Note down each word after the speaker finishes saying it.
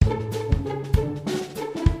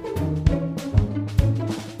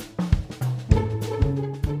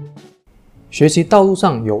学习道路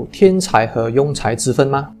上有天才和庸才之分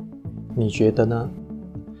吗？你觉得呢？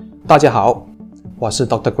大家好，我是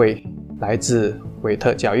Dr. 贵，来自维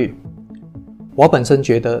特教育。我本身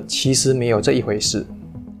觉得其实没有这一回事。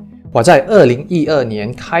我在2012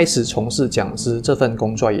年开始从事讲师这份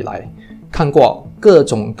工作以来，看过各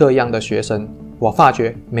种各样的学生，我发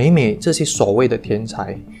觉每这些所谓的天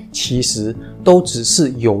才，其实都只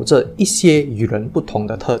是有着一些与人不同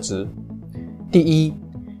的特质。第一，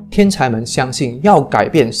天才们相信要改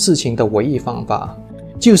变事情的唯一方法，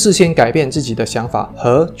就是先改变自己的想法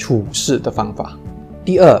和处事的方法。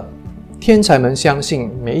第二，天才们相信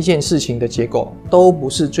每一件事情的结果都不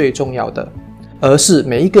是最重要的，而是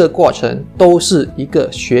每一个过程都是一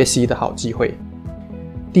个学习的好机会。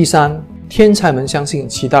第三，天才们相信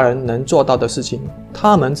其他人能做到的事情，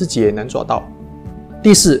他们自己也能做到。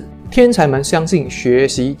第四，天才们相信学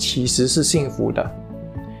习其实是幸福的。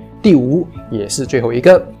第五，也是最后一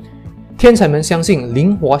个，天才们相信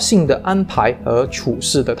灵活性的安排和处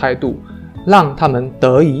事的态度，让他们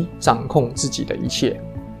得以掌控自己的一切。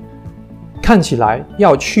看起来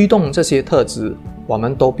要驱动这些特质，我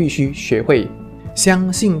们都必须学会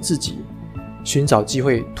相信自己，寻找机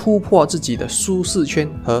会突破自己的舒适圈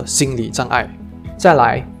和心理障碍，再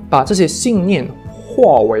来把这些信念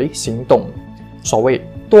化为行动。所谓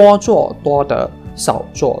多做多得，少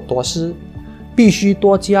做多失，必须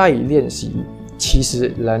多加以练习。其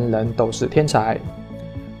实人人都是天才，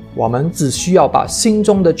我们只需要把心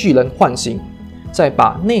中的巨人唤醒，再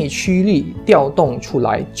把内驱力调动出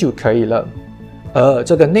来就可以了。而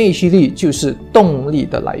这个内驱力就是动力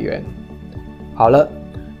的来源。好了，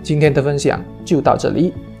今天的分享就到这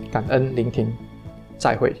里，感恩聆听，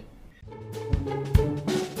再会。